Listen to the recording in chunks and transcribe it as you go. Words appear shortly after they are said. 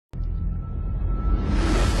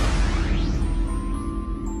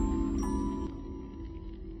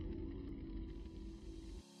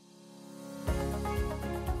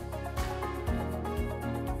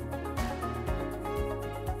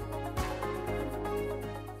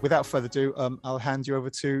without further ado, I'll hand you over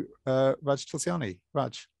to Raj Tulsiani.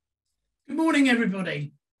 Raj. Good morning,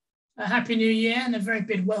 everybody. A happy new year and a very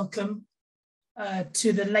big welcome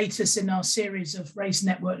to the latest in our series of race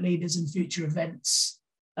network leaders and future events,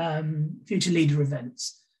 future leader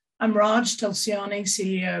events. I'm Raj Tulsiani,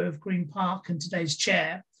 CEO of Green Park and today's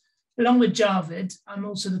chair. Along with Javed, I'm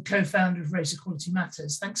also the co-founder of Race Equality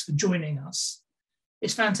Matters. Thanks for joining us.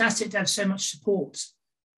 It's fantastic to have so much support.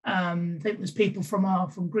 I think there's people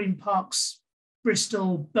from Green Park's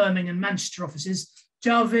Bristol, Birmingham, Manchester offices.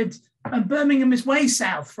 Javed, Birmingham is way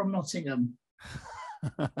south from Nottingham.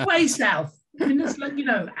 Way south. I mean, that's like, an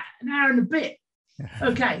hour and a bit.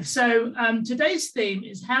 Okay, so today's theme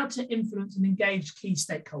is how to influence and engage key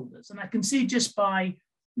stakeholders. And I can see just by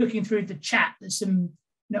looking through the chat, there's some,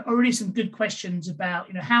 already some good questions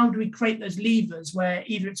about, how do we create those levers where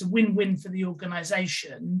either it's a win-win for the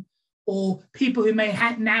organization or people who may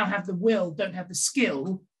now have the will, don't have the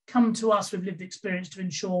skill, come to us with lived experience to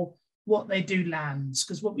ensure what they do lands.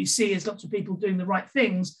 Because what we see is lots of people doing the right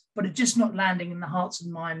things, but it's just not landing in the hearts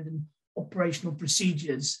and mind and operational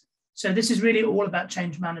procedures. So this is really all about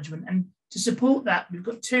change management. And to support that, we've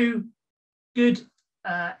got two good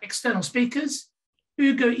external speakers,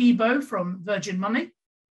 Ugo Eboh from Virgin Money,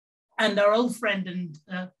 and our old friend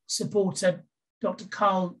and supporter, Dr.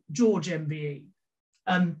 Karl George, MBE.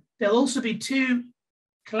 There'll also be two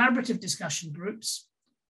collaborative discussion groups.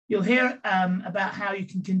 You'll hear about how you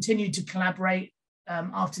can continue to collaborate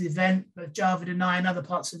after the event, but Javed and I and other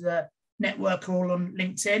parts of the network are all on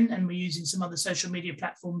LinkedIn, and we're using some other social media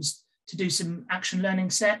platforms to do some action learning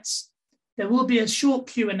sets. There will be a short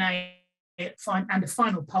Q&A and a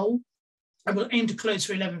final poll, and we'll aim to close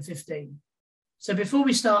for 11:15. So before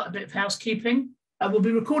we start, a bit of housekeeping. We'll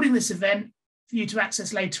be recording this event for you to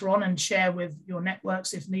access later on and share with your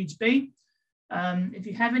networks if needs be. If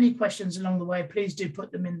you have any questions along the way, please do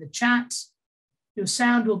put them in the chat. Your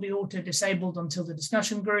sound will be auto-disabled until the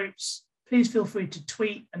discussion groups. Please feel free to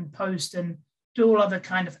tweet and post and do all other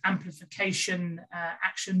kind of amplification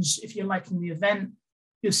actions if you're liking the event.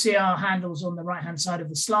 You'll see our handles on the right-hand side of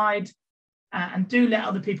the slide. And do let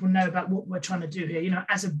other people know about what we're trying to do here.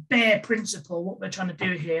 As a bare principle, what we're trying to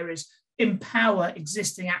do here is empower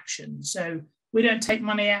existing action. So we don't take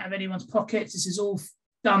money out of anyone's pockets. This is all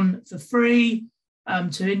done for free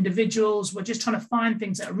to individuals. We're just trying to find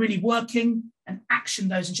things that are really working and action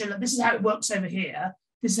those and show that this is how it works over here.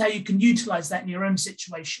 This is how you can utilize that in your own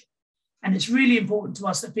situation. And it's really important to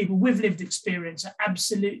us that people with lived experience are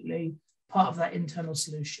absolutely part of that internal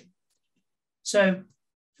solution. So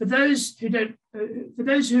for those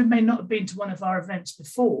who may not have been to one of our events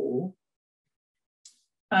before,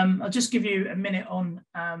 I'll just give you a minute on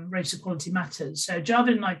Race Equality Matters. So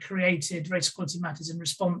Javed and I created Race Equality Matters in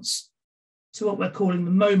response to what we're calling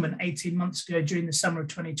the moment 18 months ago during the summer of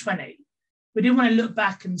 2020. We didn't want to look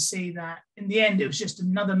back and see that in the end, it was just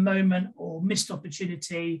another moment or missed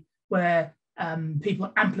opportunity where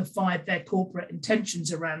people amplified their corporate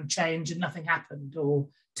intentions around change and nothing happened, or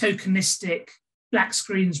tokenistic black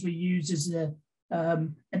screens were used as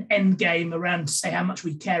an end game around to say how much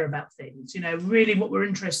we care about things. Really what we're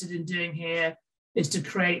interested in doing here is to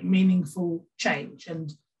create meaningful change.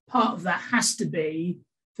 And part of that has to be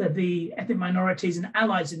for the ethnic minorities and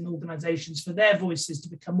allies in organizations, for their voices to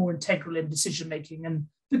become more integral in decision-making and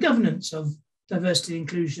the governance of diversity and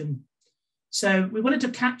inclusion. So we wanted to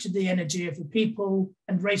capture the energy of the people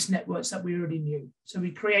and race networks that we already knew. So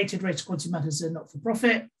we created Race Equality Matters as a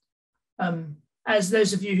not-for-profit. As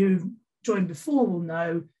those of you who joined before will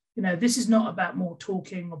know, this is not about more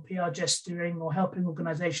talking or PR gesturing or helping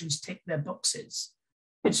organizations tick their boxes.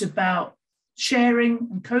 It's about sharing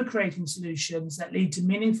and co-creating solutions that lead to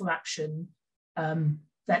meaningful action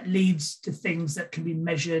that leads to things that can be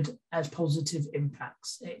measured as positive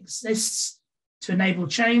impacts. It exists to enable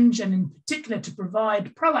change and in particular to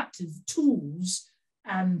provide proactive tools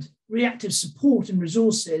and reactive support and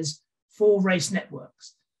resources for race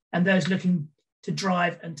networks and those looking to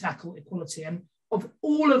drive and tackle equality. And of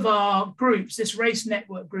all of our groups, this race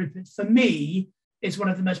network group, for me, is one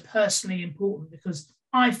of the most personally important because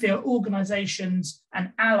I feel organizations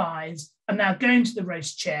and allies are now going to the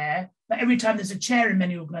race chair, but every time there's a chair in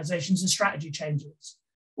many organizations, the strategy changes.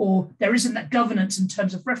 Or there isn't that governance in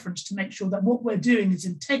terms of reference to make sure that what we're doing is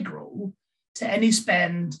integral to any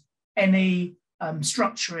spend, any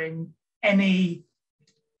structuring, any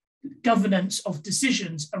governance of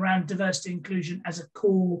decisions around diversity inclusion as a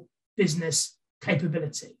core business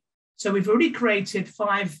capability. So we've already created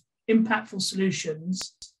 5 impactful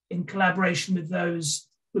solutions in collaboration with those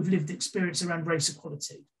with lived experience around race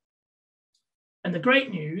equality. And the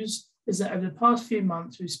great news is that over the past few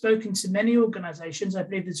months, we've spoken to many organizations. I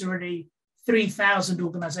believe there's already 3,000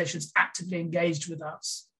 organizations actively engaged with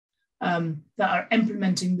us that are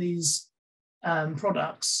implementing these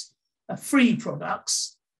products, free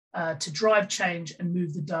products, to drive change and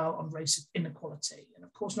move the dial on race inequality. And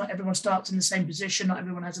of course, not everyone starts in the same position. Not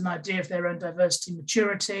everyone has an idea of their own diversity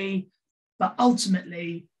maturity, but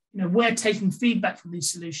ultimately, we're taking feedback from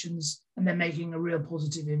these solutions and they're making a real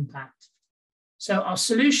positive impact. So our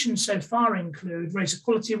solutions so far include Race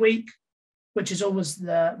Equality Week, which this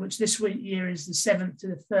year is the 7th to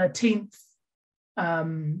the 13th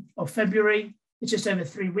of February. It's just over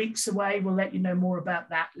 3 weeks away. We'll let you know more about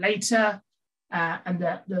that later. And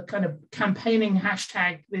the kind of campaigning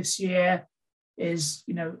hashtag this year is,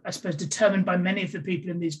 I suppose, determined by many of the people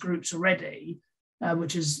in these groups already,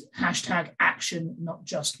 which is hashtag action, not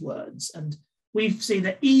just words. And we see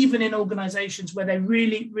that even in organizations where they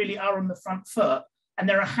really, really are on the front foot, and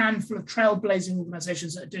there are a handful of trailblazing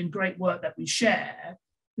organizations that are doing great work that we share,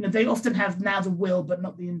 they often have now the will, but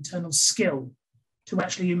not the internal skill to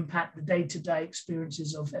actually impact the day-to-day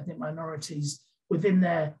experiences of ethnic minorities within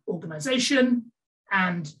their organization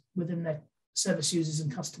and within their service users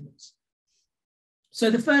and customers. So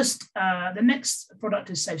the next product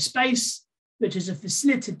is Safe Space, which is a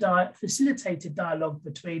facilitated dialogue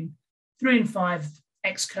between 3 and 5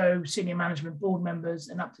 ExCo senior management board members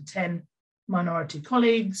and up to 10 minority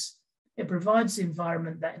colleagues. It provides the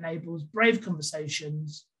environment that enables brave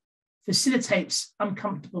conversations, facilitates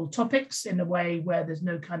uncomfortable topics in a way where there's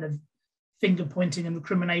no kind of finger pointing and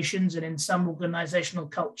recriminations, and in some organizational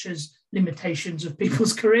cultures, limitations of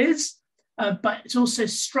people's careers, but it's also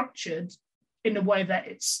structured in a way that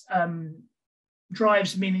it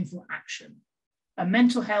drives meaningful action.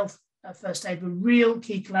 Mental health first aid were real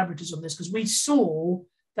key collaborators on this, because we saw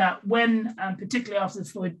that when, particularly after the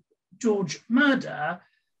Floyd George murder,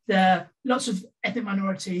 lots of ethnic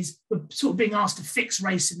minorities were sort of being asked to fix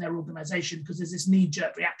race in their organization because there's this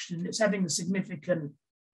knee-jerk reaction and it's having a significant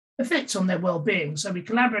effects on their well-being. So we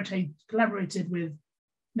collaborated with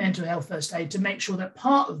Mental Health First Aid to make sure that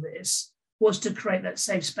part of this was to create that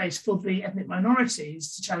safe space for the ethnic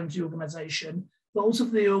minorities to challenge the organization, but also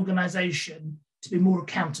for the organization to be more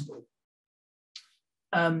accountable.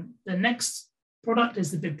 The next product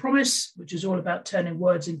is The Big Promise, which is all about turning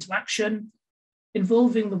words into action,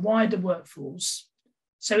 involving the wider workforce.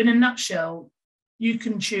 So in a nutshell, you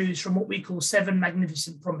can choose from what we call 7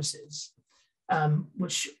 magnificent promises,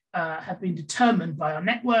 which have been determined by our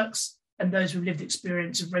networks and those with lived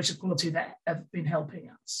experience of race equality that have been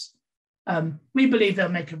helping us. We believe they'll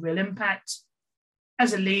make a real impact.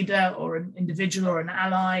 As a leader or an individual or an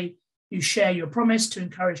ally, you share your promise to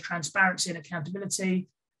encourage transparency and accountability,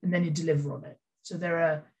 and then you deliver on it. So there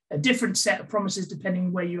are a different set of promises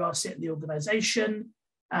depending where you are sit in the organization.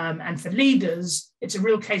 And for leaders, it's a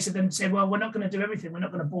real case of them to say, well, we're not going to do everything. We're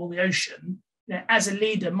not going to boil the ocean. As a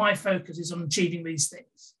leader, my focus is on achieving these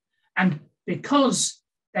things. And because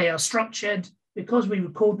they are structured, because we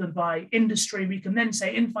record them by industry, we can then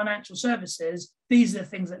say in financial services, these are the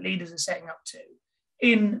things that leaders are setting up to.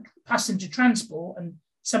 In passenger transport, and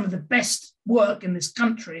some of the best work in this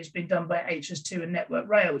country is being done by HS2 and Network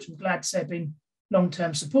Rail, which I'm glad to say have been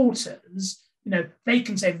long-term supporters. They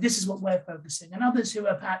can say, this is what we're focusing. And others who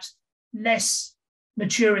are perhaps less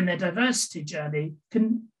mature in their diversity journey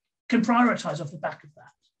can prioritize off the back of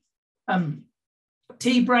that.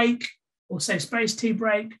 Tea Break, or Safe Space Tea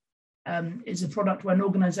Break, is a product where an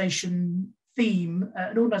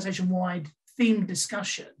organization-wide theme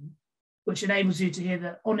discussion, which enables you to hear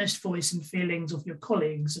the honest voice and feelings of your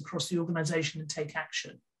colleagues across the organization and take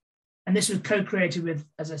action. And this was co-created with,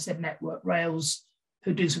 as I said, Network Rails,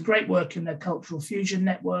 who do some great work in their Cultural Fusion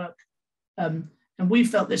network. And we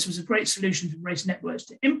felt this was a great solution for race networks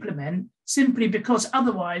to implement, simply because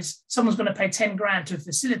otherwise someone's going to pay 10 grand to a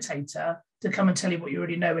facilitator to come and tell you what you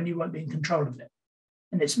already know and you won't be in control of it.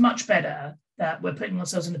 And it's much better that we're putting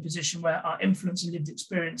ourselves in a position where our influence and lived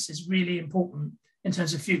experience is really important in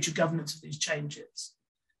terms of future governance of these changes.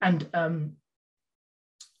 And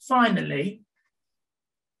finally,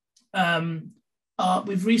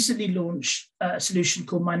 we've recently launched a solution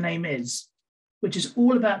called My Name Is, which is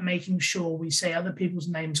all about making sure we say other people's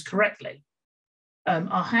names correctly.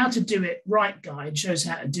 Our How to Do It Right guide shows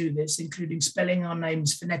how to do this, including spelling our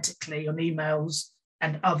names phonetically on emails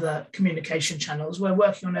and other communication channels. We're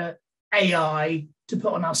working on an AI to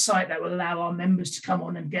put on our site that will allow our members to come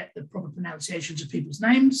on and get the proper pronunciations of people's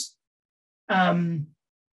names. And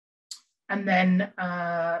then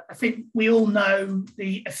I think we all know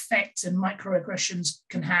the effect and microaggressions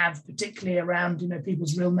can have, particularly around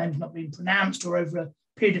people's real names not being pronounced or over a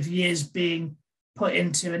period of years being put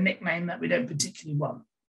into a nickname that we don't particularly want.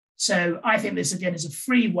 So I think this, again, is a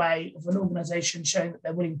free way of an organisation showing that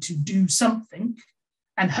they're willing to do something,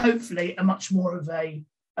 and hopefully a much more of a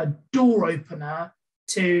door opener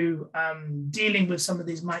to dealing with some of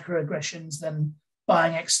these microaggressions than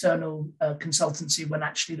buying external consultancy when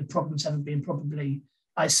actually the problems haven't been probably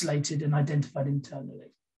isolated and identified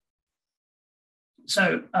internally.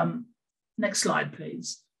 So next slide,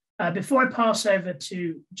 please. Before I pass over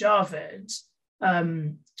to Javed,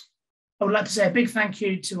 I would like to say a big thank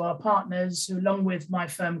you to our partners who, along with my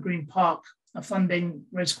firm Green Park, are funding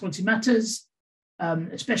Race Equality Matters,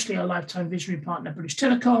 especially our lifetime visionary partner, British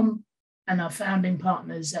Telecom, and our founding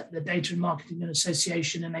partners at the Data and Marketing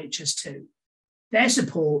Association and HS2. Their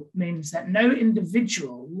support means that no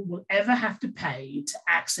individual will ever have to pay to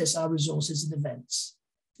access our resources and events.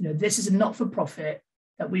 You know, this is a not-for-profit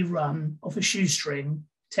that we run off a shoestring,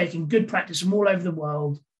 taking good practice from all over the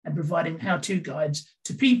world and providing how-to guides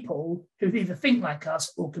to people who either think like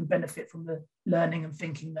us or can benefit from the learning and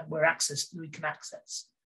thinking that we can access.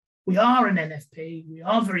 We are an NFP. We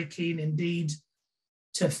are very keen indeed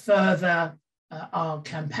to further our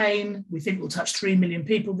campaign. We think we'll touch 3 million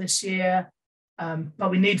people this year, but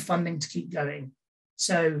we need funding to keep going.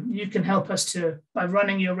 So you can help us by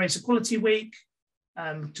running your Race Equality Week,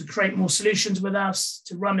 to create more solutions with us,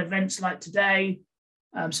 to run events like today.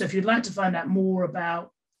 So if you'd like to find out more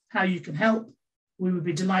about how you can help, we would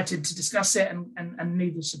be delighted to discuss it and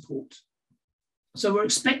need the support. So we're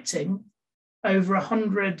expecting over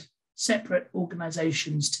 100 separate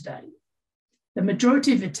organisations today. The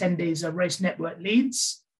majority of attendees are Race Network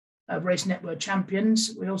leads, Race Network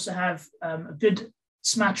champions. We also have a good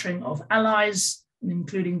smattering of allies,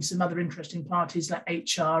 including some other interesting parties like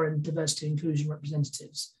HR and diversity and inclusion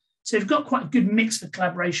representatives. So we've got quite a good mix for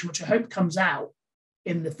collaboration, which I hope comes out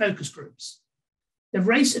in the focus groups. The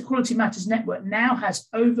Race Equality Matters Network now has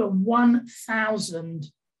over 1,000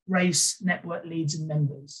 Race Network leads and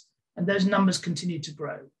members, and those numbers continue to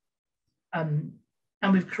grow.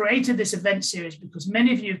 And we've created this event series because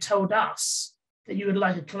many of you have told us that you would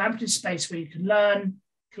like a collaborative space where you can learn,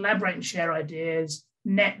 collaborate and share ideas,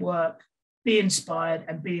 network, be inspired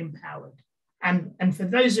and be empowered. And for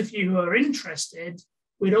those of you who are interested,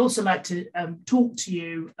 we'd also like to talk to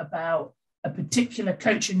you about a particular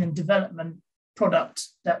coaching and development product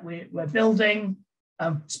that we're building,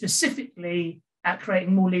 specifically at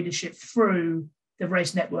creating more leadership through the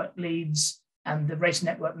Race Network leads and the Race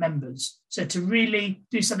Network members. So to really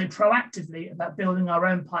do something proactively about building our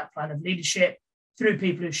own pipeline of leadership through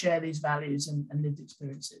people who share these values and lived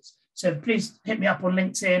experiences. So please hit me up on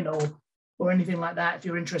LinkedIn or anything like that if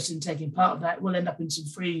you're interested in taking part of that. We'll end up in some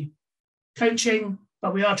free coaching,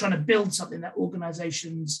 but we are trying to build something that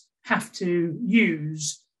organizations have to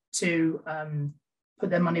use to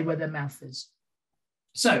put their money where their mouth is.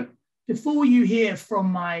 So before you hear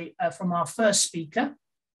from our first speaker,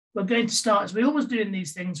 we're going to start, as we always do in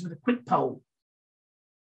these things, with a quick poll.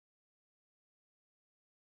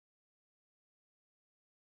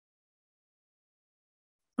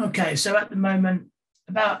 Okay, so at the moment,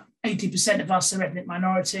 about 80% of us are ethnic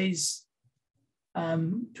minorities,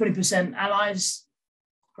 20% allies,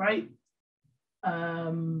 great.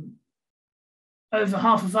 Over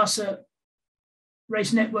half of us are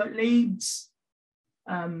Race Network leads,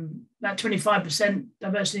 about 25%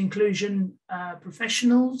 diversity inclusion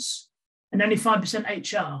professionals, and only 5%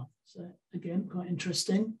 HR. So again, quite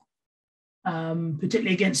interesting,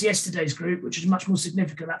 particularly against yesterday's group, which is much more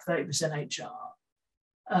significant, at 30% HR.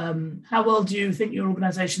 How well do you think your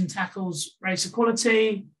organisation tackles race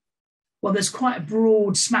equality? Well, there's quite a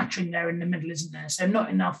broad smattering there in the middle, isn't there? So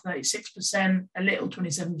not enough, 36%, a little,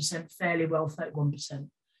 27%, fairly well, 31%.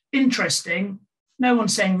 Interesting. No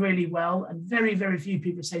one's saying really well, and very, very few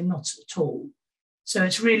people say not at all. So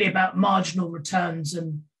it's really about marginal returns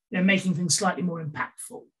and making things slightly more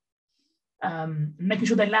impactful, and making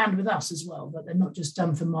sure they land with us as well, that they're not just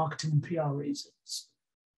done for marketing and PR reasons.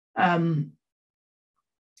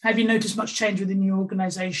 Have you noticed much change within your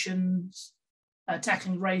organisations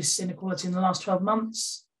tackling race inequality in the last 12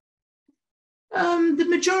 months? The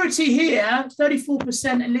majority here,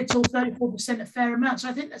 34% a little, 34% a fair amount. So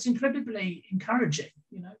I think that's incredibly encouraging.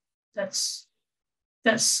 That's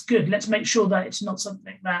good. Let's make sure that it's not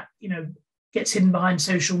something that gets hidden behind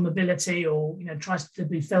social mobility or tries to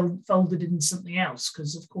be folded in something else.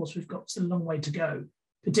 Because of course we've got still a long way to go,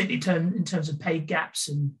 particularly in terms of pay gaps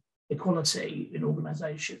and equality in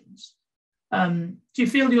organisations. Do you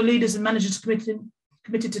feel your leaders and managers are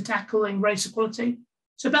committed to tackling race equality?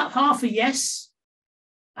 So about half are yes,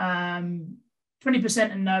 20%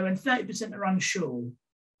 are no, and 30% are unsure.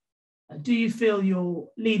 Do you feel your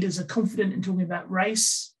leaders are confident in talking about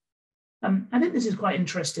race? I think this is quite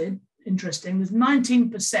interesting. There's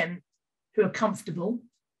 19% who are comfortable,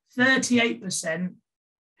 38%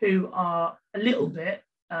 who are a little bit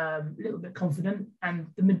confident, and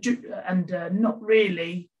not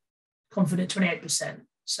really confident, 28%.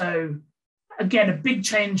 So again, a big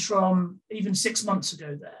change from even 6 months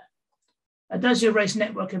ago there. Does your race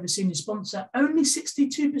network have a senior sponsor? Only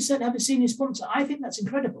 62% have a senior sponsor. I think that's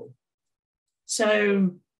incredible.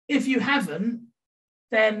 So if you haven't,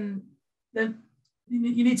 then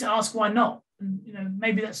you need to ask why not. And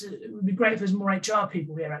maybe it would be great if there's more HR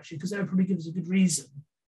people here actually, because they would probably give us a good reason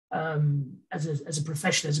as a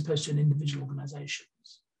profession as opposed to an individual organisation.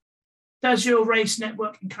 Does your race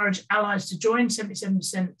network encourage allies to join?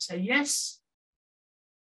 77% say yes.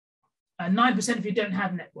 9% if you don't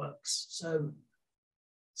have networks. So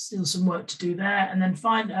still some work to do there. And then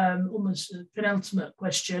almost a penultimate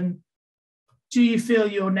question. Do you feel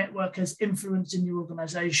your network has influence in your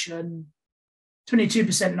organisation?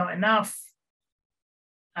 22% not enough.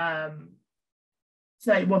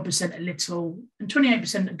 31% a little, and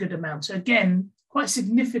 28% a good amount. So again, quite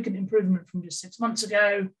significant improvement from just 6 months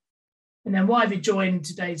ago. And then why have you joined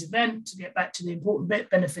today's event? To get back to the important bit,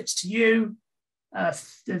 benefits to you.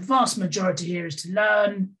 The vast majority here is to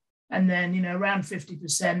learn. And then, around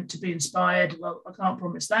 50% to be inspired. Well, I can't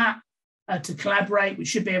promise that. To collaborate, we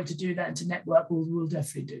should be able to do that. And to network, we'll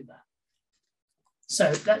definitely do that.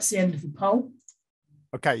 So that's the end of the poll.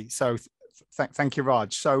 Okay, so thank you,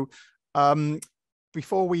 Raj. So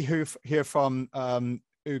before we hear from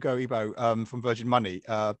Ugo Eboh from Virgin Money,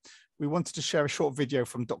 we wanted to share a short video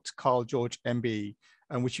from Dr. Karl George, MBE,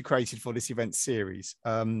 which he created for this event series.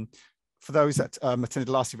 For those that attended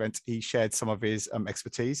the last event, he shared some of his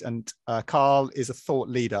expertise. And Karl is a thought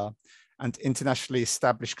leader and internationally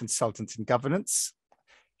established consultant in governance.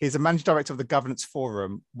 He's a managing director of the Governance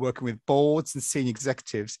Forum, working with boards and senior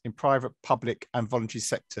executives in private, public, and voluntary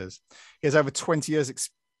sectors. He has over 20 years'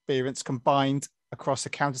 experience combined across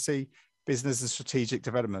accountancy, business, and strategic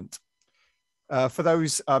development. For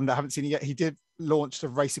those that haven't seen it yet, he did launch the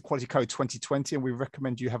Race Equality Code 2020, and we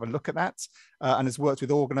recommend you have a look at that, and has worked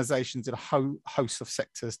with organisations in a host of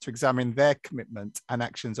sectors to examine their commitment and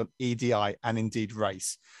actions on EDI and indeed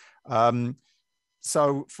race.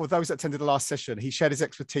 So for those that attended the last session, he shared his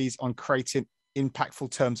expertise on creating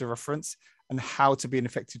impactful terms of reference and how to be an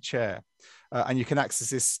effective chair. And you can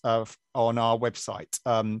access this on our website.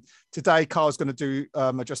 Today, Karl's going to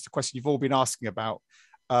address the question you've all been asking about.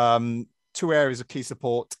 2 areas of key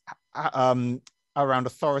support around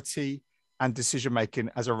authority and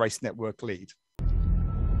decision-making as a race network lead.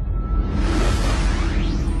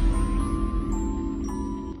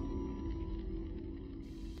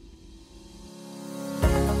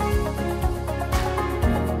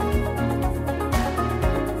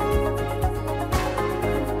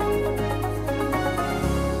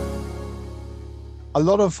 A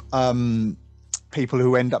lot of people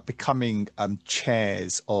who end up becoming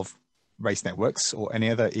chairs of race networks or any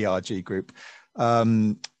other ERG group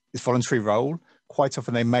is voluntary role. Quite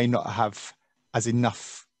often they may not have as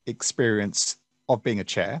enough experience of being a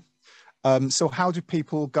chair. So how do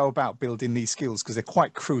people go about building these skills? Because they're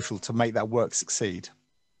quite crucial to make that work succeed.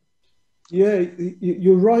 Yeah,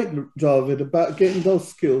 you're right, Javed, about getting those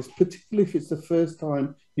skills, particularly if it's the first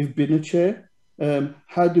time you've been a chair.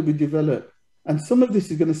 How do we develop? And some of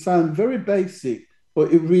this is going to sound very basic,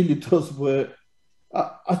 but it really does work.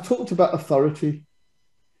 I talked about authority.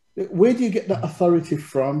 Where do you get that authority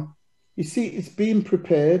from? You see, it's being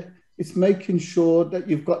prepared. It's making sure that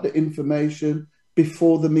you've got the information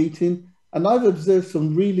before the meeting. And I've observed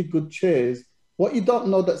some really good chairs. What you don't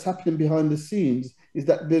know that's happening behind the scenes is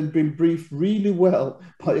that they've been briefed really well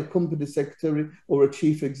by a company secretary or a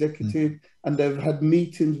chief executive, and they've had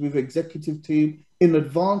meetings with executive team in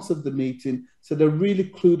advance of the meeting. So they're really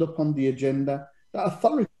clued up on the agenda. That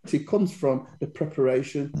authority comes from the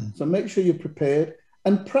preparation. So make sure you're prepared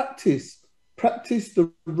and practice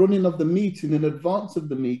the running of the meeting in advance of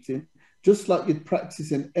the meeting, just like you'd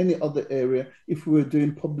practice in any other area. If we were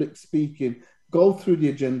doing public speaking, go through the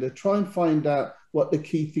agenda, try and find out what the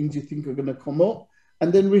key things you think are going to come up,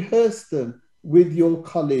 and then rehearse them with your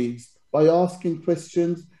colleagues by asking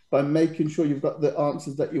questions, by making sure you've got the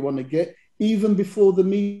answers that you want to get, even before the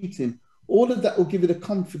meeting. All of that will give you the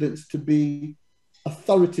confidence to be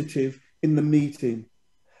authoritative in the meeting.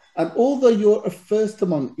 And although you're a first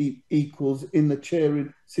among equals in the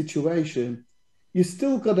chairing situation, you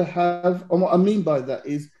still got to have, and what I mean by that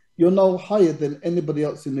is you're no higher than anybody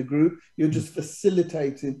else in the group. You're just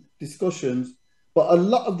facilitating discussions. But a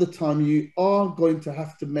lot of the time, you are going to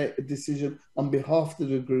have to make a decision on behalf of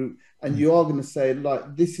the group, and you are going to say,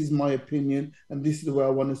 like, this is my opinion, and this is the way I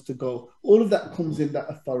want us to go. All of that comes in that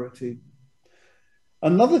authority.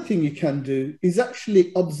 Another thing you can do is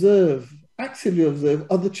actually actively observe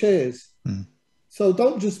other chairs. So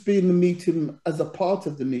don't just be in the meeting as a part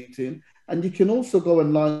of the meeting, and you can also go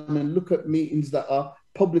online and look at meetings that are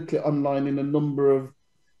publicly online in a number of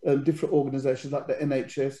different organizations like the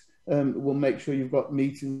NHS. Will make sure you've got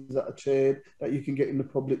meetings that are chaired that you can get in the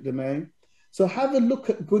public domain. So have a look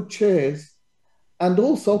at good chairs and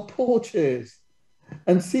also poor chairs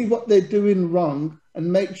and see what they're doing wrong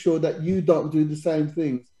and make sure that you don't do the same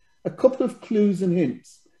things. A couple of clues and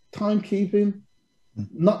hints: timekeeping,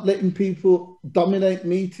 not letting people dominate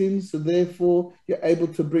meetings, so therefore you're able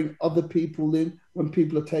to bring other people in when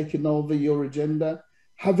people are taking over your agenda.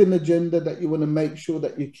 Have an agenda that you want to make sure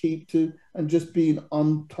that you keep to, and just being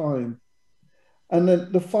on time. And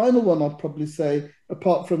then the final one I'll probably say,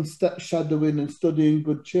 apart from shadowing and studying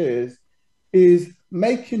good chairs, is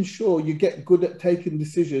making sure you get good at taking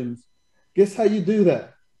decisions. Guess how you do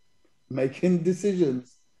that? Making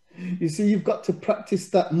decisions. You see, you've got to practice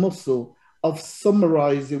that muscle of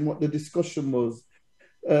summarizing what the discussion was,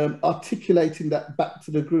 articulating that back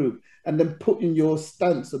to the group, and then putting your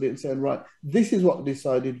stance on it and saying, right, this is what we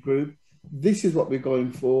decided, group, this is what we're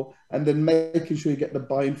going for, and then making sure you get the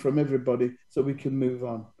buy-in from everybody so we can move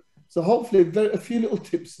on. So hopefully a few little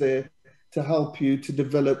tips there to help you to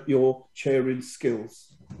develop your chairing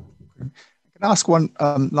skills. I can ask one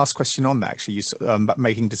last question on that, actually, about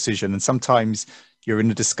making decision. And sometimes you're in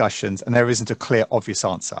the discussions and there isn't a clear, obvious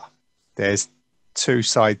answer. There's two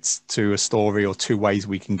sides to a story or two ways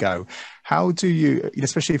we can go. How do you,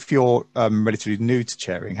 especially if you're relatively new to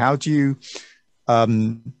chairing, how do you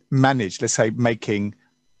manage, let's say, making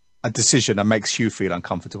a decision that makes you feel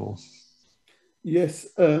uncomfortable? Yes,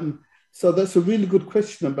 so that's a really good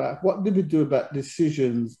question about what do we do about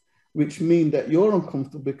decisions which mean that you're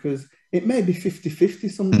uncomfortable, because it may be 50-50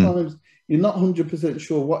 sometimes. You're not 100%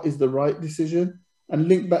 sure what is the right decision. And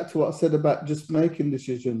link back to what I said about just making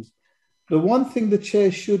decisions. The one thing the chair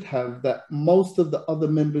should have that most of the other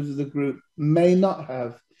members of the group may not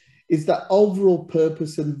have is that overall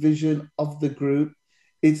purpose and vision of the group.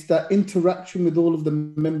 It's that interaction with all of the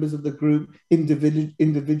members of the group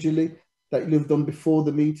individually that you've done before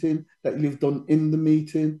the meeting, that you've done in the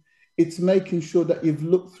meeting. It's making sure that you've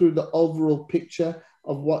looked through the overall picture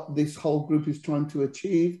of what this whole group is trying to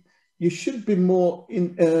achieve. You should be more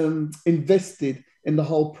invested in the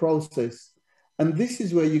whole process. And this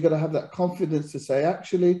is where you've got to have that confidence to say,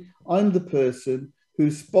 actually, I'm the person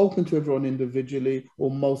who's spoken to everyone individually, or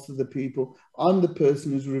most of the people. I'm the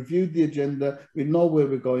person who's reviewed the agenda. We know where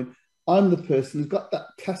we're going. I'm the person who's got that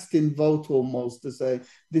casting vote almost to say,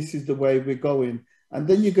 this is the way we're going. And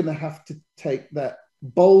then you're going to have to take that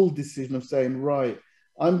bold decision of saying, right,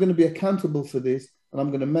 I'm going to be accountable for this, and I'm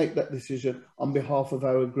going to make that decision on behalf of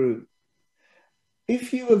our group.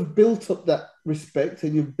 If you have built up that respect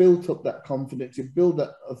and you've built up that confidence, you build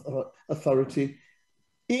that authority,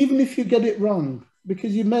 even if you get it wrong,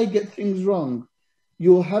 because you may get things wrong,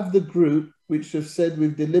 you'll have the group which have said,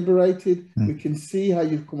 we've deliberated, we can see how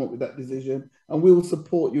you've come up with that decision, and we will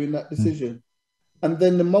support you in that decision. And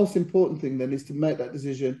then the most important thing then is to make that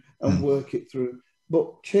decision and work it through.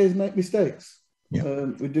 But chairs make mistakes. We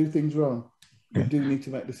do things wrong. We do need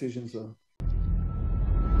to make decisions though.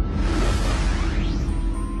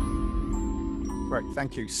 Great,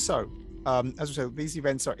 thank you. So, as we said, these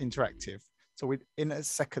events are interactive. So in a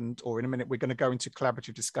second or in a minute, we're going to go into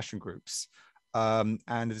collaborative discussion groups. And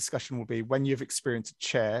the discussion will be when you've experienced a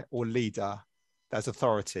chair or leader that's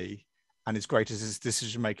authority and is great as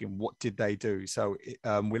decision-making, what did they do? So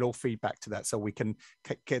we'll all feed back to that so we can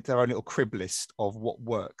get their own little crib list of what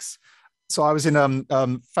works. So I was in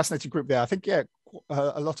a fascinating group there. I think, a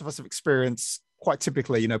lot of us have experienced quite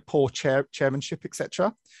typically, poor chairmanship,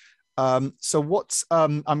 etc. So what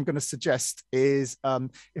I'm going to suggest is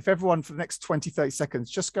if everyone for the next 20-30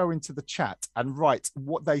 seconds, just go into the chat and write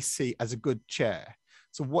what they see as a good chair.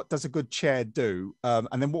 So what does a good chair do?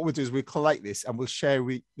 And then what we'll do is we'll collate this and we'll share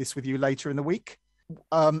this with you later in the week.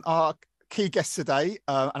 Our key guest today,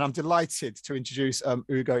 and I'm delighted to introduce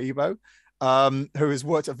Ugo Eboh, who has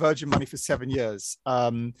worked at Virgin Money for 7 years.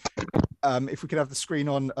 If we could have the screen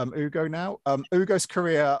on Ugo now. Ugo's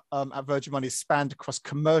career at Virgin Money spanned across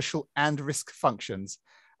commercial and risk functions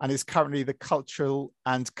and is currently the cultural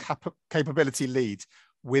and capability lead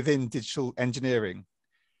within digital engineering.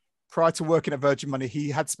 Prior to working at Virgin Money, he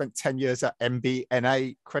had spent 10 years at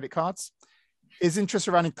MBNA credit cards. His interest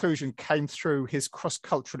around inclusion came through his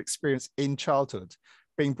cross-cultural experience in childhood,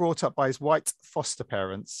 being brought up by his white foster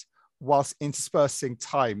parents, whilst interspersing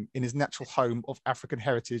time in his natural home of African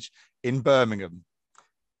heritage in Birmingham.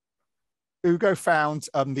 Ugo found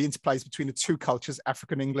the interplays between the two cultures,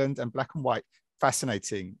 African England and black and white,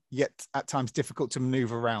 fascinating, yet at times difficult to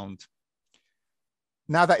maneuver around.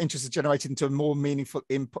 Now that interest is generated into a more meaningful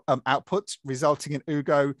output, resulting in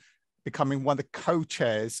Ugo becoming one of the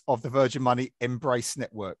co-chairs of the Virgin Money Embrace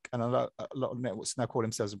Network. And a lot of networks now call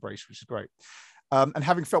themselves Embrace, which is great. And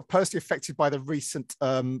having felt personally affected by the recent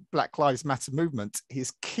Black Lives Matter movement, he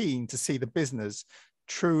is keen to see the business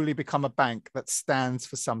truly become a bank that stands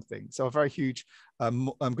for something. So a very huge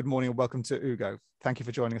good morning and welcome to Ugo. Thank you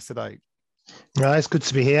for joining us today. No, it's good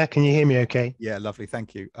to be here. Can you hear me okay? Yeah, lovely.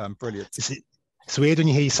 Thank you. Brilliant. It's weird when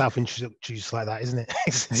you hear yourself introduced like that, isn't it?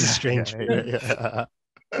 It's strange. Yeah.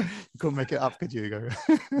 You couldn't make it up, could you, Ugo?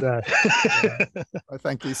 No.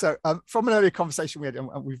 Thank you. So from an earlier conversation we had, and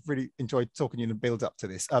we've really enjoyed talking to you in the build up to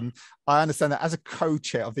this, I understand that as a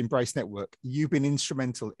co-chair of the Embrace Network, you've been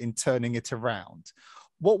instrumental in turning it around.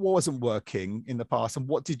 What wasn't working in the past and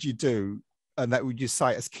what did you do and that would you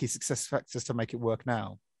cite as key success factors to make it work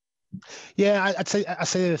now? Yeah, I'd say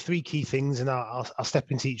there are three key things, and I'll step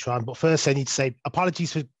into each one. But first, I need to say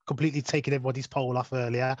apologies for completely taking everybody's poll off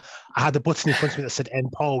earlier. I had a button in front of me that said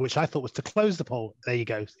end poll, which I thought was to close the poll. There you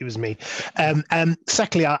go. It was me.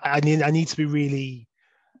 Secondly, I need to be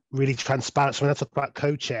really transparent. So when I talk about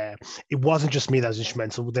co-chair, it wasn't just me that was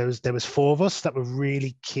instrumental. There was four of us that were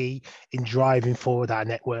really key in driving forward our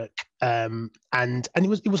network. And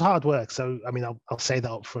it was hard work. So I mean, I'll say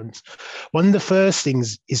that up front. One of the first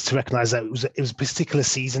things is to recognize that it was a particular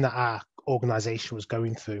season that our organization was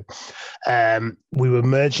going through. We were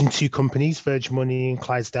merging two companies, Virgin Money and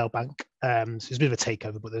Clydesdale Bank. So it was a bit of a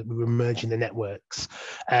takeover, but we were merging the networks.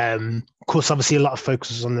 Of course, obviously, a lot of focus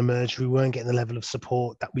was on the merge. We weren't getting the level of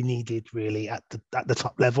support that we needed really at the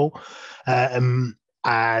top level.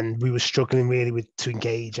 And we were struggling really to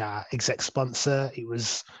engage our exec sponsor.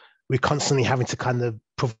 We're constantly having to kind of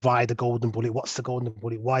provide a golden bullet. What's the golden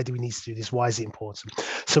bullet? Why do we need to do this? Why is it important?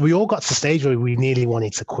 So we all got to the stage where we nearly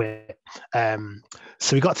wanted to quit.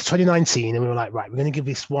 So we got to 2019 and we were like, right, we're going to give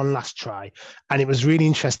this one last try. And it was really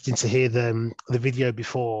interesting to hear the video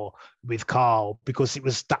before with Karl, because it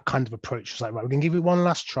was that kind of approach. It was like, right, we're going to give it one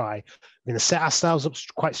last try. We're going to set ourselves up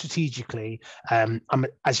quite strategically.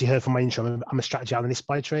 As you heard from my intro, I'm a strategy analyst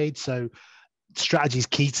by trade. So strategy is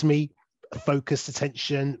key to me. Focused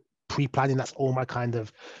attention, pre-planning, that's all my kind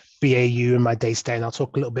of BAU and my day-to-day, and I'll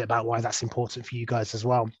talk a little bit about why that's important for you guys as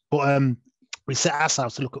well. But we set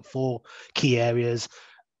ourselves to look at four key areas: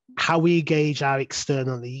 how we engage our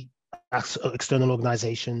external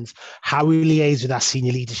organizations, how we liaise with our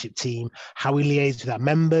senior leadership team, how we liaise with our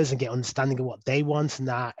members and get understanding of what they want and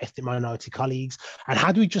our ethnic minority colleagues, and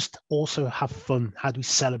how do we just also have fun? How do we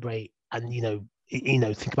celebrate and,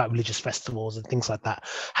 think about religious festivals and things like that?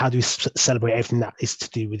 How do we celebrate everything that is to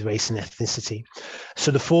do with race and ethnicity?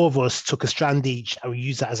 So the four of us took a strand each and we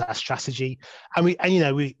used that as our strategy. And we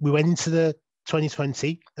went into the early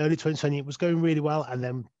 2020, it was going really well. And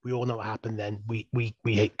then we all know what happened then. We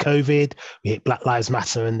hit COVID, we hit Black Lives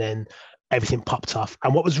Matter, and then everything popped off.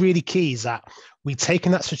 And what was really key is that we'd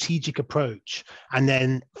taken that strategic approach, and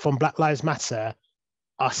then from Black Lives Matter,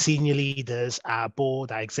 our senior leaders, our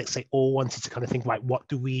board, our execs, they all wanted to kind of think, like, what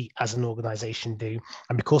do we as an organization do?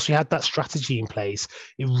 And because we had that strategy in place,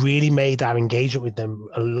 it really made our engagement with them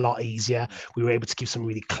a lot easier. We were able to give some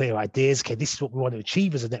really clear ideas. Okay, this is what we want to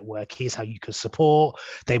achieve as a network. Here's how you can support.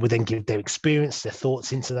 They would then give their experience, their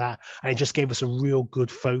thoughts into that. And it just gave us a real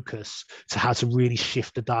good focus to how to really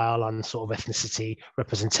shift the dial on sort of ethnicity,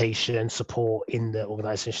 representation, support in the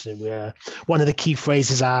organization. One of the key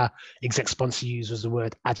phrases our exec sponsor used was the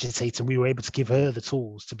word agitate, and we were able to give her the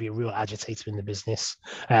tools to be a real agitator in the business.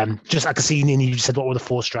 Just like I see, you said, what were the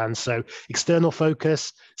four strands? So external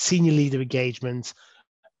focus, senior leader engagement,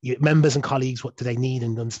 members and colleagues, what do they need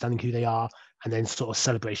and understanding who they are, and then sort of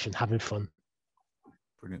celebration, having fun.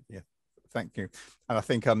 Brilliant. Yeah, thank you. And I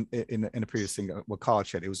think in a previous thing what Karl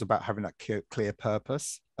shared, it was about having that clear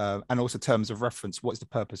purpose and also terms of reference. What's the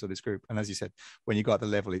purpose of this group? And as you said, when you got at the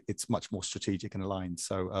level, it's much more strategic and aligned.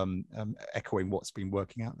 So echoing what's been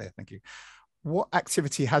working out there. Thank you. What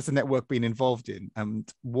activity has the network been involved in,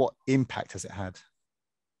 and what impact has it had?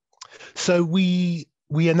 So we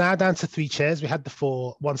are now down to 3 chairs. We had the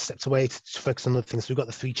 4, one stepped away to focus on other things. So we've got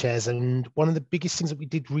the 3 chairs. And one of the biggest things that we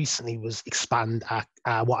did recently was expand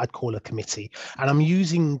our what I'd call a committee. And I'm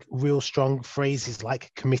using real strong phrases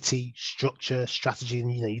like committee, structure, strategy.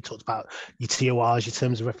 And, you talked about your TORs, your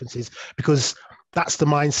terms of references, because that's the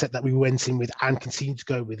mindset that we went in with and continue to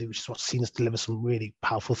go with, which is what's seen us deliver some really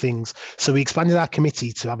powerful things. So we expanded our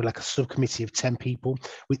committee to have like a subcommittee of 10 people,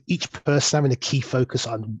 with each person having a key focus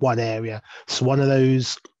on one area. So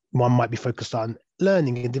one might be focused on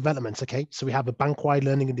learning and development. Okay, so we have a bank-wide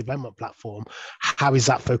learning and development platform. How is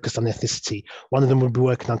that focused on ethnicity? One of them will be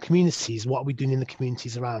working on communities. What are we doing in the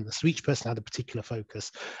communities around us? So each person had a particular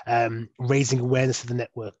focus, raising awareness of the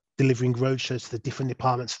network, delivering roadshows to the different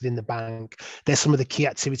departments within the bank. There's some of the key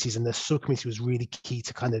activities, and the subcommittee was really key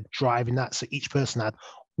to kind of driving that. So each person had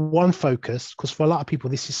one focus, because for a lot of people,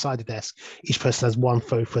 this is side of desk. Each person has one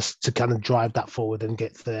focus to kind of drive that forward and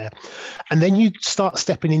get there. And then you start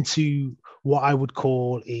stepping into what I would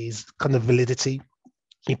call is kind of validity.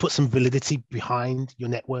 You put some validity behind your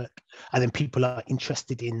network, and then people are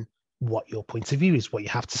interested in what your point of view is, what you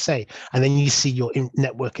have to say, and then you see your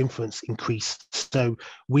network influence increase. So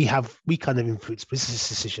we kind of influence business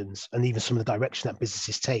decisions and even some of the direction that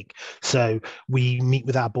businesses take. So we meet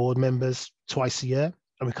with our board members twice a year,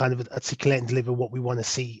 and we kind of articulate and deliver what we want to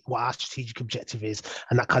see, what our strategic objective is,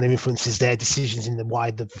 and that kind of influences their decisions in the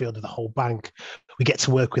wider field of the whole bank. We get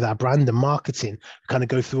to work with our brand and marketing, kind of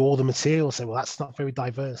go through all the material, say, well, that's not very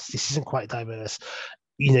diverse. This isn't quite diverse.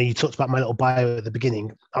 You know, you talked about my little bio at the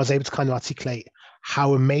beginning. I was able to kind of articulate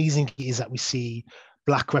how amazing it is that we see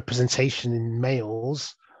Black representation in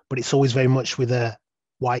males, but it's always very much with a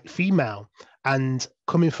white female. And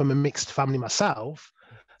coming from a mixed family myself,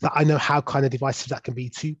 that I know how kind of divisive that can be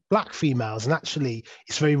to Black females. And actually,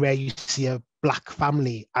 it's very rare you see a Black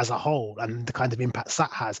family as a whole and the kind of impacts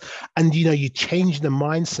that has. And, you know, you change the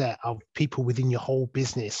mindset of people within your whole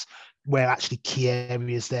business, where actually key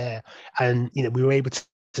areas there. And, you know, we were able to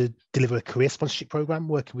deliver a career sponsorship program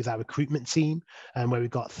working with our recruitment team, and where we've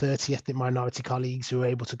got 30 ethnic minority colleagues who are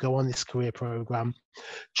able to go on this career program,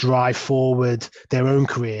 drive forward their own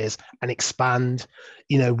careers and expand.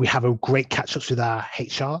 You know, we have a great catch-ups with our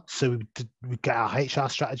HR. So we get our HR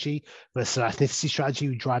strategy versus our ethnicity strategy.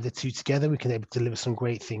 We drive the two together. We can able to deliver some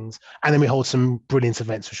great things. And then we hold some brilliant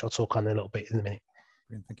events, which I'll talk on a little bit in a minute.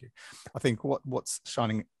 Thank you. I think what's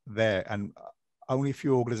shining there, and only a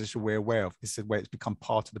few organizations we're aware of, is where it's become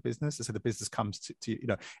part of the business. So the business comes to you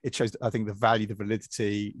know, it shows, I think, the value, the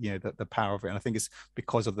validity, you know, the power of it. And I think it's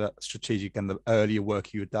because of the strategic and the earlier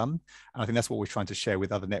work you had done. And I think that's what we're trying to share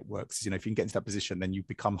with other networks is, you know, if you can get into that position, then you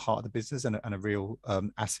become part of the business and a real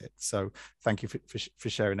asset. So thank you for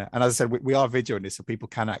sharing that. And as I said, we are videoing this, so people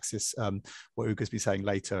can access what Ugo's been saying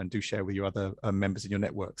later, and do share with your other members in your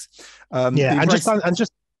networks.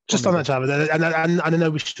 Just on that, Javed, and I know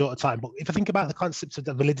we're short of time, but if I think about the concepts of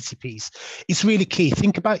the validity piece, it's really key.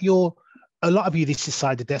 Think about a lot of you, this is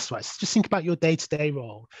side of desk, right? So just think about your day-to-day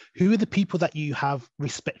role. Who are the people that you have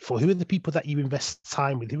respect for? Who are the people that you invest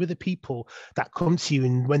time with? Who are the people that come to you,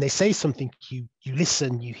 and when they say something, you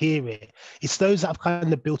listen, you hear it? It's those that have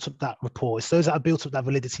kind of built up that rapport. It's those that have built up that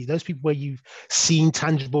validity. Those people where you've seen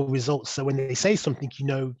tangible results. So when they say something, you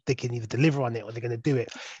know they can either deliver on it or they're going to do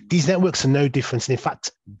it. These networks are no different. And in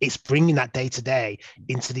fact, it's bringing that day-to-day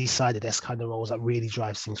into these side of desk kind of roles that really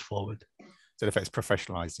drives things forward. So in effect, it's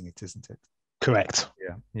professionalizing it, isn't it? Correct.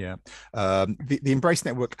 Yeah. The Embrace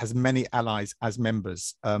Network has many allies as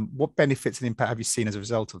members. What benefits and impact have you seen as a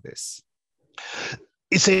result of this?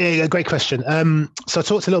 It's a great question. So I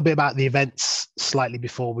talked a little bit about the events slightly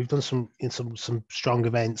before. We've done some strong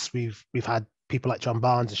events. We've had people like John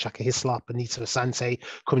Barnes and Shaka Hislop and Nita Asante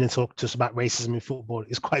coming and talk to us about racism in football.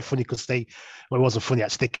 It's quite funny because it wasn't funny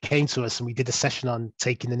actually. They came to us and we did a session on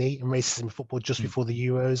taking the knee and racism in football just before the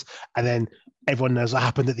Euros. And then everyone knows what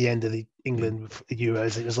happened at the end of the England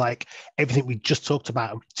Euros. It was like everything we just talked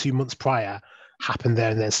about 2 months prior happened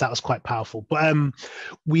there and then. So that was quite powerful. But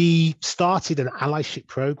we started an allyship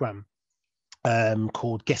program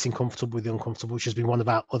called Getting Comfortable with the Uncomfortable, which has been one of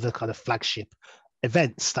our other kind of flagship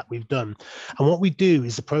events that we've done. And what we do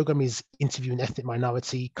is the program is interviewing ethnic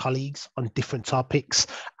minority colleagues on different topics,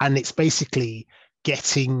 and it's basically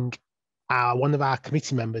getting one of our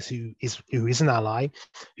committee members who is an ally,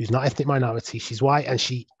 who's not ethnic minority, she's white, and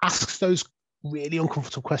she asks those really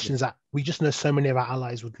uncomfortable questions that we just know so many of our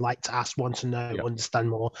allies would like to ask, want to know, understand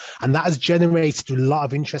more. And that has generated a lot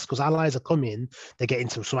of interest because allies are coming, they get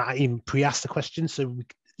into some even pre-asked the questions. So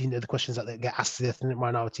the questions that they get asked to the ethnic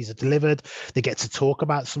minorities are delivered. They get to talk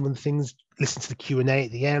about some of the things, listen to the Q&A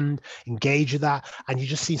at the end, engage with that. And you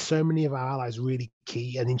just see so many of our allies really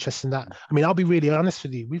key and interested in that. I mean, I'll be really honest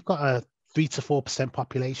with you. We've got a 3 to 4%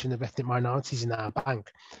 population of ethnic minorities in our bank.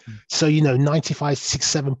 So, 95,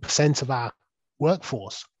 6, 7% of our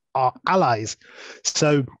workforce are allies.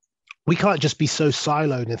 So we can't just be so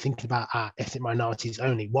siloed and thinking about our ethnic minorities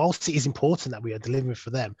only. Whilst it is important that we are delivering for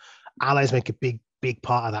them, Allies make a big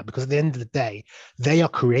part of that, because at the end of the day, they are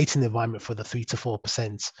creating the environment for the 3 to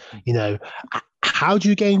 4%. You know, how do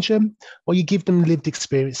you engage them? Well, you give them lived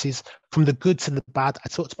experiences from the good to the bad. I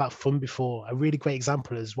talked about fun before. A really great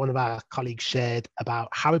example is one of our colleagues shared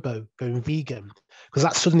about Haribo going vegan, because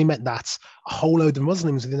that suddenly meant that a whole load of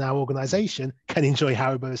Muslims within our organization can enjoy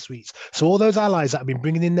Haribo sweets. So all those allies that have been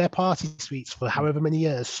bringing in their party sweets for however many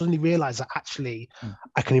years suddenly realize that actually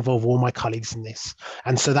I can involve all my colleagues in this.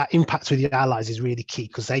 And so that impact with your allies is really key,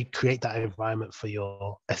 because they create that environment for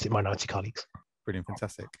your ethnic minority colleagues. Brilliant,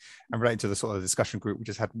 fantastic. And related to the sort of discussion group we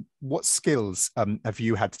just had, what skills have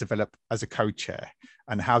you had to develop as a co-chair,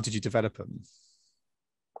 and how did you develop them?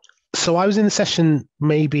 So I was in the session,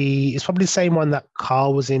 maybe it's probably the same one that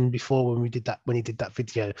Karl was in before when he did that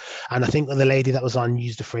video. And I think the lady that was on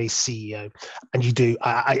used the phrase CEO, and you do,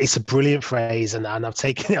 it's a brilliant phrase, and I've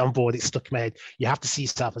taken it on board. It's stuck in my head. You have to see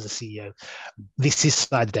yourself as a CEO. This is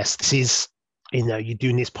side the desk. This is, you know, you're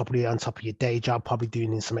doing this probably on top of your day job, probably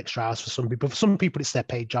doing some extra hours for some people. For some people, it's their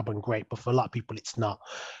paid job and great, but for a lot of people, it's not.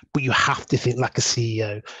 But you have to think like a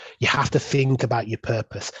CEO. You have to think about your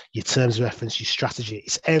purpose, your terms of reference, your strategy.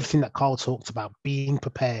 It's everything that Karl talked about, being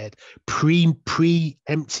prepared,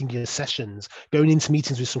 preempting your sessions, going into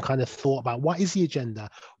meetings with some kind of thought about what is the agenda,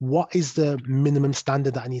 what is the minimum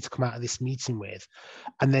standard that I need to come out of this meeting with,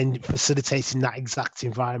 and then facilitating that exact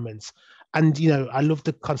environment. And, you know, I love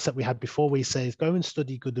the concept we had before where he says, go and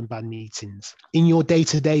study good and bad meetings. In your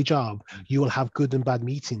day-to-day job, you will have good and bad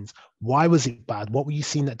meetings. Why was it bad? What were you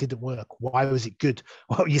seeing that didn't work? Why was it good?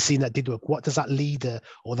 What were you seeing that did work? What does that leader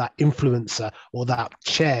or that influencer or that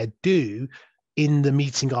chair do in the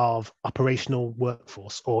meeting of operational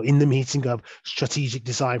workforce, or in the meeting of strategic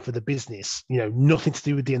design for the business? You know, nothing to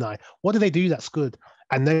do with D&I. What do they do that's good?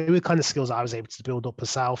 And they were the kind of skills that I was able to build up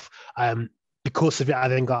myself. Because of it, I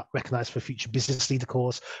then got recognized for a future business leader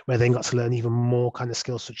course, where I then got to learn even more kind of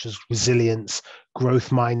skills such as resilience,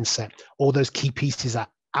 growth mindset, all those key pieces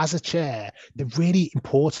that as a chair, they're really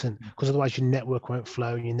important, because otherwise your network won't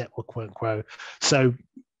flow and your network won't grow. So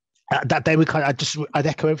that they would kind of, I'd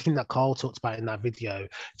echo everything that Karl talked about in that video.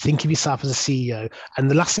 Think of yourself as a CEO. And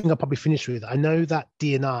the last thing I'll probably finish with, I know that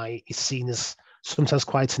D&I is seen as sometimes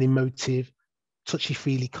quite an emotive,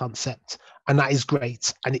 touchy-feely concept, and that is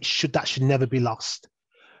great, and that should never be lost.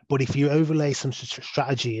 But if you overlay some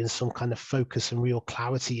strategy and some kind of focus and real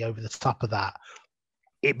clarity over the top of that,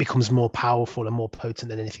 it becomes more powerful and more potent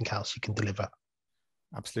than anything else you can deliver.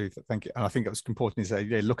 Absolutely, thank you. And I think what's important is that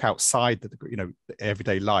look outside the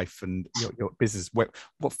everyday life and your business, what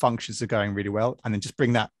functions are going really well, and then just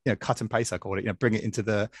bring that cut and paste, I call it, bring it into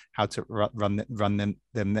the how to run them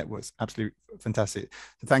networks. Absolutely fantastic.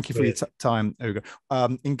 So thank you for your time, Ugo.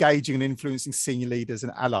 Engaging and influencing senior leaders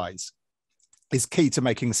and allies is key to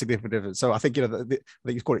making a significant difference. So I think you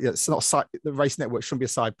call it. It's not the race network shouldn't be a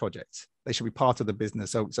side project. They should be part of the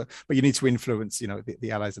business. So but you need to influence,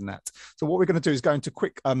 the allies in that. So what we're going to do is go into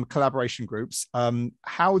quick collaboration groups.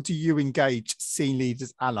 How do you engage senior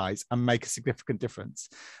leaders, allies, and make a significant difference?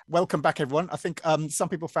 Welcome back, everyone. I think some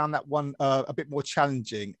people found that one a bit more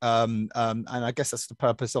challenging, and I guess that's the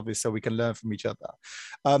purpose of this, so we can learn from each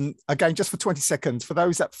other. Again, just for 20 seconds, for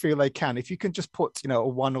those that feel they can, if you can just put, a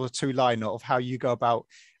 1 or 2 liner of how you go about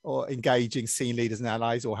or engaging senior leaders and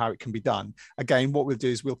allies, or how it can be done. Again, what we'll do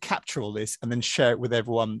is we'll capture all this and then share it with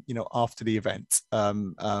everyone, after the event.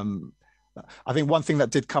 I think one thing that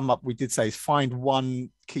did come up, we did say, is find one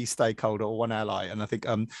key stakeholder or one ally. And I think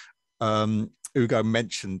Ugo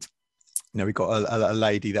mentioned, we got a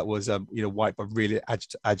lady that was, white, but really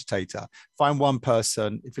agitator. Find one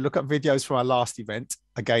person. If you look at videos from our last event,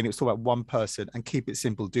 again, it was all about one person, and keep it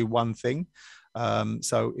simple, do one thing.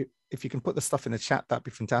 So if you can put the stuff in the chat, that'd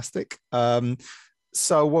be fantastic.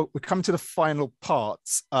 So we come to the final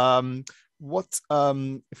parts. If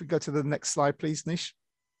we go to the next slide, please, Nish.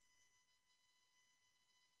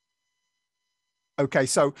 Okay,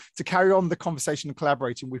 so to carry on the conversation and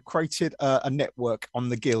collaborating, we've created a network on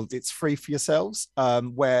the Guild. It's free for yourselves,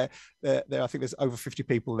 where I think there's over 50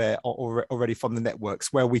 people there already from the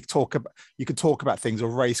networks, where you can talk about things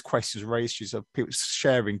or raise questions, raise issues of people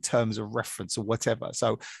sharing terms of reference or whatever.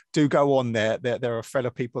 So do go on there. There are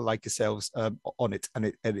fellow people like yourselves on it,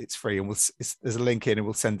 and it's free. And there's a link in, and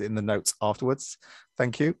we'll send it in the notes afterwards.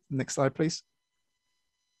 Thank you. Next slide, please.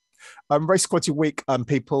 Race Equality Week,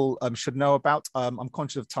 people should know about. I'm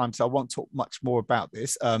conscious of time, so I won't talk much more about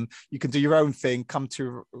this. You can do your own thing, come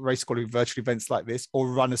to Race Equality virtual events like this,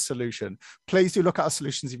 or run a solution. Please do look at our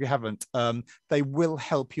solutions if you haven't. They will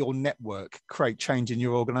help your network create change in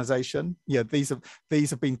your organization. Yeah, these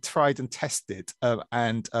have been tried and tested,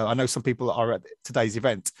 and I know some people are at today's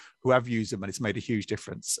event who have used them, and it's made a huge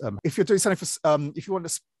difference. If you're doing something for, if you want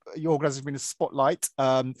to, your organization in a spotlight,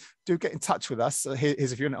 do get in touch with us.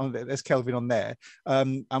 Here's if you're on there, there's Kelvin on there.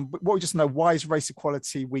 And what we just know, why is Race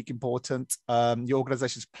Equality Week important? Your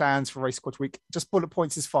organization's plans for Race Equality Week, just bullet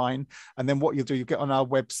points is fine. And then what you'll do, you get on our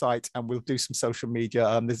website and we'll do some social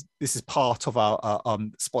media. This is part of our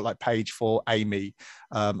spotlight page for Amy,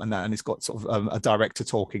 and it's got sort of a director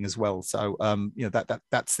talking as well. So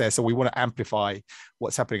that's there. So we want to amplify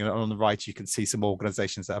what's happening. And on the right, you can see some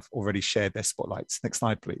organizations that have already shared their spotlights. Next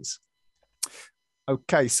slide, please.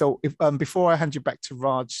 Okay, so if, before I hand you back to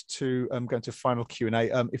Raj to go into final Q&A,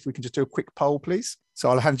 if we can just do a quick poll, please. So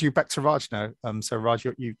I'll hand you back to Raj now. So Raj,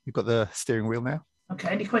 you've got the steering wheel now. Okay,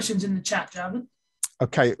 any questions in the chat, Javed?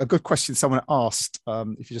 Okay, a good question someone asked,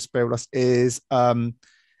 if you just bear with us, is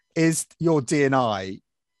your D&I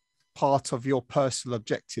part of your personal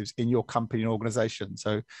objectives in your company and organization?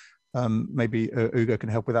 So maybe Ugo can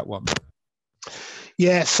help with that one.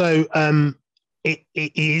 Yeah, so it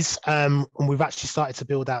is, and we've actually started to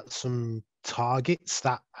build out some targets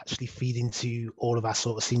that actually feed into all of our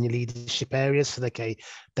sort of senior leadership areas. So they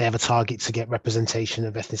have a target to get representation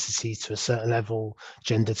of ethnicity to a certain level,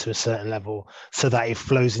 gender to a certain level, so that it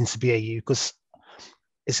flows into BAU. Because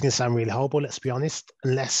it's going to sound really horrible, let's be honest,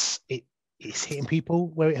 unless it's hitting people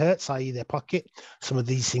where it hurts, i.e. their pocket, some of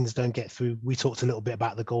these things don't get through. We talked a little bit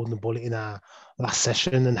about the golden bullet in our last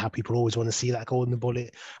session and how people always want to see that golden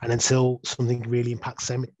bullet. And until something really impacts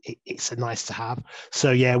them, it's a nice to have.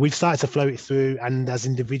 So yeah, we've started to flow it through. And as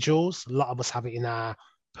individuals, a lot of us have it in our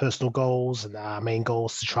personal goals and our main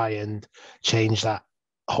goals to try and change that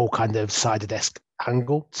whole kind of side of desk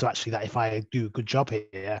angle. So actually that if I do a good job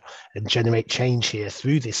here and generate change here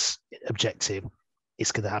through this objective,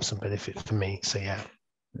 it's going to have some benefit for me. So yeah.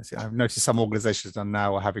 I've noticed some organizations are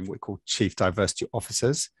now having what we call chief diversity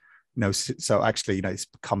officers. So actually, it's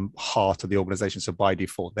become heart of the organization. So by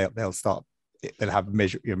default, they'll have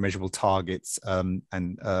measurable targets and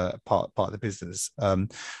part of the business.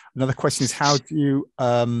 Another question is, how do you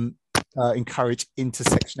encourage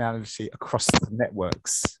intersectionality across the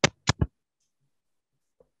networks?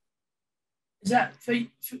 Is that for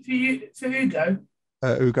you, for Ugo?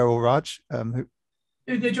 Ugo or Raj?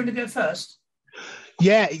 Ugo, do you want to go first?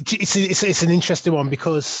 Yeah, it's an interesting one,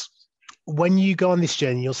 because when you go on this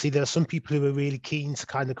journey, you'll see there are some people who are really keen to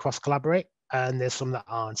kind of cross-collaborate, and there's some that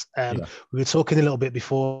aren't. We were talking a little bit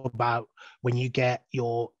before about when you get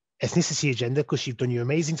your ethnicity agenda, because you've done your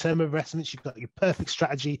amazing term of reference, you've got your perfect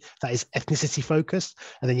strategy that is ethnicity focused,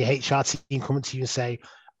 and then your HR team come to you and say,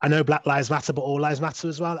 I know Black Lives Matter, but all lives matter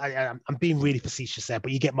as well. I'm being really facetious there,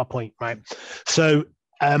 but you get my point, right? So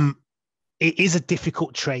it is a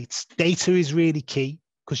difficult trait. Data is really key,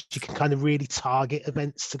 because you can kind of really target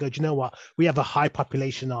events to go, do you know what? We have a high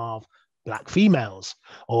population of Black females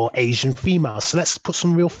or Asian females. So let's put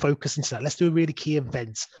some real focus into that. Let's do a really key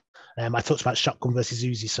event. I talked about shotgun versus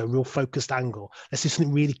Uzi, so real focused angle. Let's do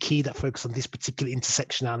something really key that focuses on this particular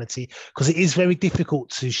intersectionality, because it is very difficult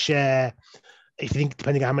to share. If you think,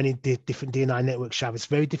 depending on how many different D&I networks you have, it's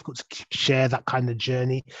very difficult to share that kind of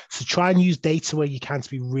journey. So try and use data where you can to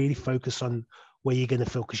be really focused on where you're going to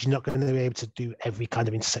focus. You're not going to be able to do every kind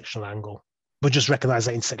of intersectional angle, but just recognize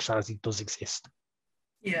that intersectionality does exist.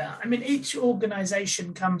 Yeah, I mean, each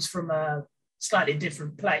organization comes from a slightly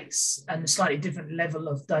different place and a slightly different level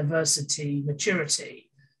of diversity, maturity.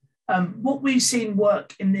 What we've seen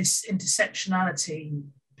work in this intersectionality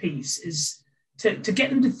piece is to get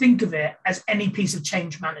them to think of it as any piece of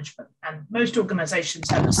change management. And most organizations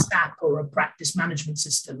have a STAP or a practice management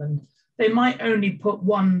system, and they might only put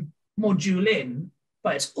one module in,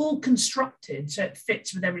 but it's all constructed so it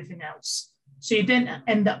fits with everything else. So you then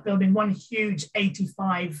end up building one huge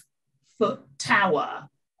 85-foot tower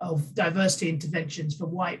of diversity interventions for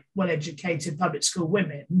white, well-educated public school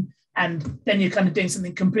women. And then you're kind of doing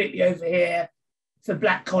something completely over here for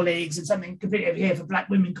Black colleagues and something completely over here for Black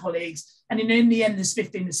women colleagues. And in the end, there's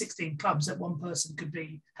 15 to 16 clubs that one person could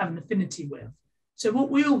have an affinity with. So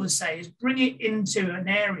what we always say is bring it into an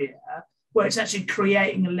area where it's actually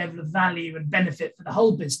creating a level of value and benefit for the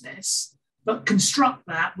whole business, but construct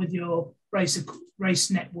that with your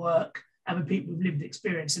race network and with people with lived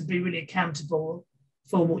experience, and be really accountable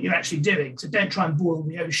for what you're actually doing. So don't try and boil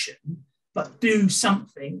the ocean, but do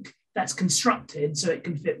something that's constructed so it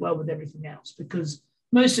can fit well with everything else. Because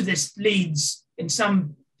most of this leads in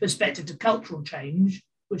some perspective to cultural change,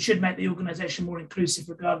 which should make the organization more inclusive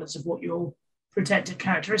regardless of what your protected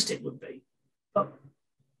characteristic would be. But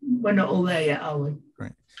we're not all there yet, are we?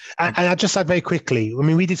 Great. And I just add very quickly, I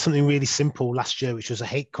mean, we did something really simple last year, which was a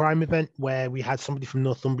hate crime event where we had somebody from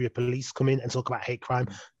Northumbria Police come in and talk about hate crime.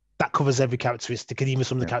 That covers every characteristic, and even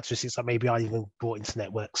some of the characteristics that maybe aren't even brought into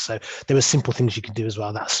networks. So there were simple things you can do as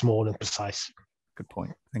well, that's small and precise. Good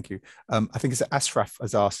point. Thank you. I think it's Ashraf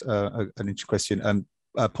has asked an interesting question.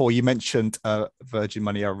 Paul, you mentioned Virgin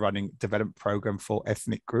Money are running a development program for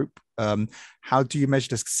ethnic group. How do you measure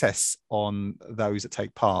the success on those that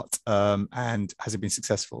take part? And has it been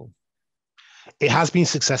successful? It has been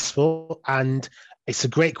successful, and it's a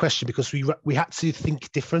great question because we had to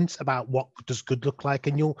think different about what does good look like.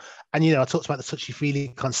 And I talked about the touchy-feely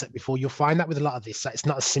concept before. You'll find that with a lot of this, that it's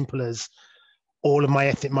not as simple as all of my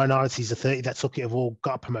ethnic minorities, the 30 that took it, have all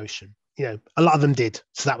got a promotion. A lot of them did,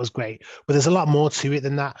 so that was great. But there's a lot more to it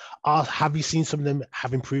than that. Have you seen some of them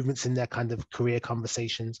have improvements in their kind of career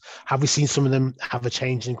conversations? Have we seen some of them have a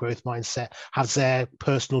change in growth mindset? Has their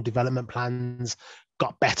personal development plans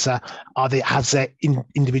got better? Has their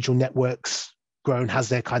individual networks grown? Has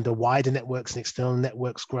their kind of wider networks and external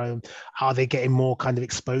networks grown? Are they getting more kind of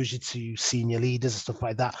exposure to senior leaders and stuff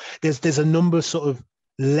like that? There's a number of sort of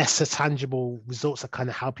lesser tangible results that kind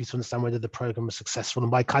of help you to understand whether the program was successful.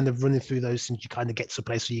 And by kind of running through those things, you kind of get to a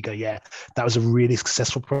place where you go, yeah, that was a really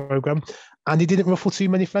successful program. And it didn't ruffle too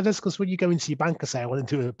many feathers, because when you go into your bank and say, I want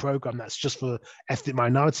to do a program that's just for ethnic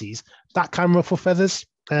minorities, that can ruffle feathers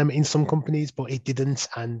in some companies, but it didn't.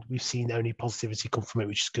 And we've seen only positivity come from it,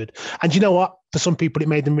 which is good. And you know what? For some people, it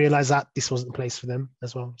made them realize that this wasn't the place for them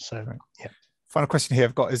as well. So, yeah. Final question here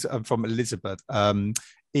I've got is from Elizabeth.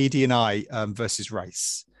 ED&I versus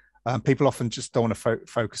race. People often just don't want to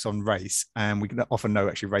focus on race, and we can often know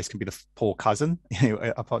actually race can be the poor cousin,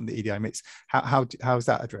 apart from the EDI mix. How is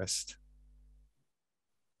that addressed?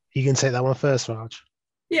 You can take that one first, Raj.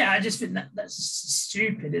 Yeah, I just think that's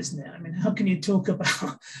stupid, isn't it? I mean, how can you talk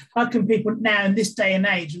about, how can people now in this day and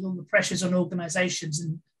age with all the pressures on organizations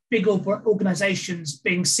and big organizations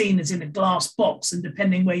being seen as in a glass box, and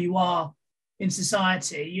depending where you are in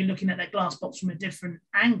society, you're looking at that glass box from a different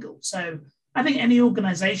angle. So I think any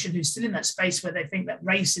organization who's still in that space where they think that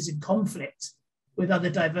race is in conflict with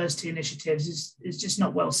other diversity initiatives is just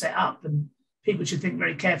not well set up, and people should think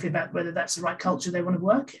very carefully about whether that's the right culture they want to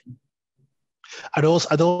work in. I'd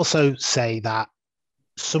also say that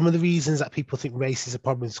some of the reasons that people think race is a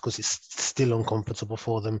problem is because it's still uncomfortable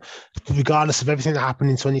for them. Regardless of everything that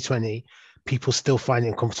happened in 2020, people still find it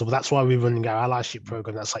uncomfortable. That's why we're running our allyship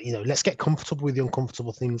program. That's like, let's get comfortable with the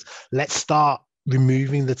uncomfortable things. Let's start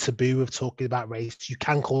removing the taboo of talking about race. You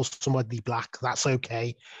can call somebody black. That's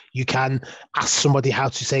okay. You can ask somebody how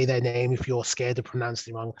to say their name if you're scared of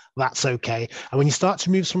pronouncing it wrong. That's okay. And when you start to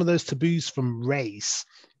remove some of those taboos from race,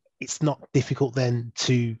 it's not difficult then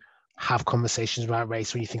to have conversations about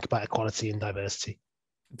race when you think about equality and diversity.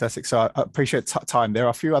 Fantastic. So I appreciate time. There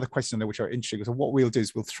are a few other questions on there which are interesting. So what we'll do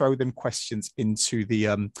is we'll throw them questions into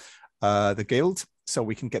the guild, so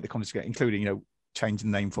we can get the conversation together, including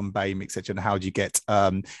changing the name from BAME, etc. And how do you get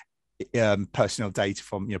personal data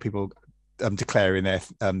from people declaring their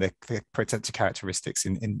protected characteristics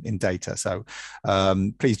in data. So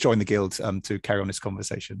please join the guild to carry on this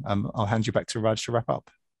conversation. I'll hand you back to Raj to wrap up.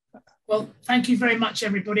 Well, thank you very much,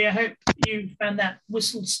 everybody. I hope you found that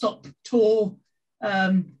whistle-stop tour.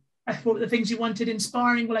 I thought the things you wanted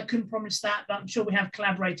inspiring. Well, I couldn't promise that, but I'm sure we have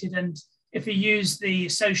collaborated. And if you use the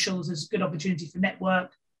socials as a good opportunity for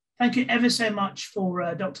network, thank you ever so much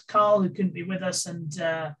for Dr. Karl, who couldn't be with us, and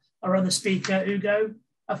our other speaker, Ugo.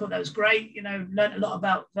 I thought that was great. Learned a lot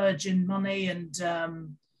about Virgin Money and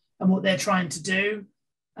what they're trying to do.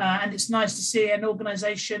 And it's nice to see an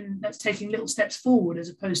organisation that's taking little steps forward, as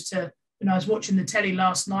opposed to, I was watching the telly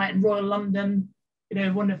last night, and Royal London,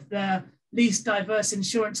 one of the least diverse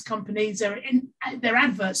insurance companies, their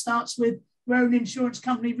advert starts with, we're an insurance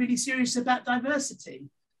company really serious about diversity.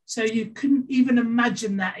 So you couldn't even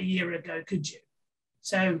imagine that a year ago, could you?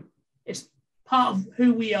 So it's part of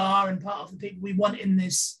who we are, and part of the people we want in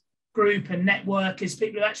this group and network is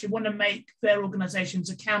people who actually want to make their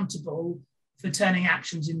organizations accountable for turning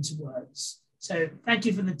actions into words. So thank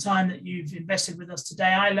you for the time that you've invested with us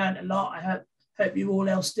today. I learned a lot. I hope you all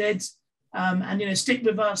else did. And stick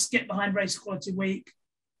with us, get behind Race Equality Week.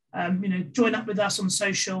 Join up with us on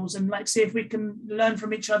socials, and see if we can learn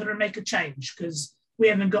from each other and make a change, because we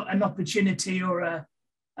haven't got an opportunity or a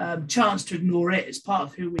chance to ignore it. It's part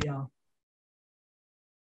of who we are.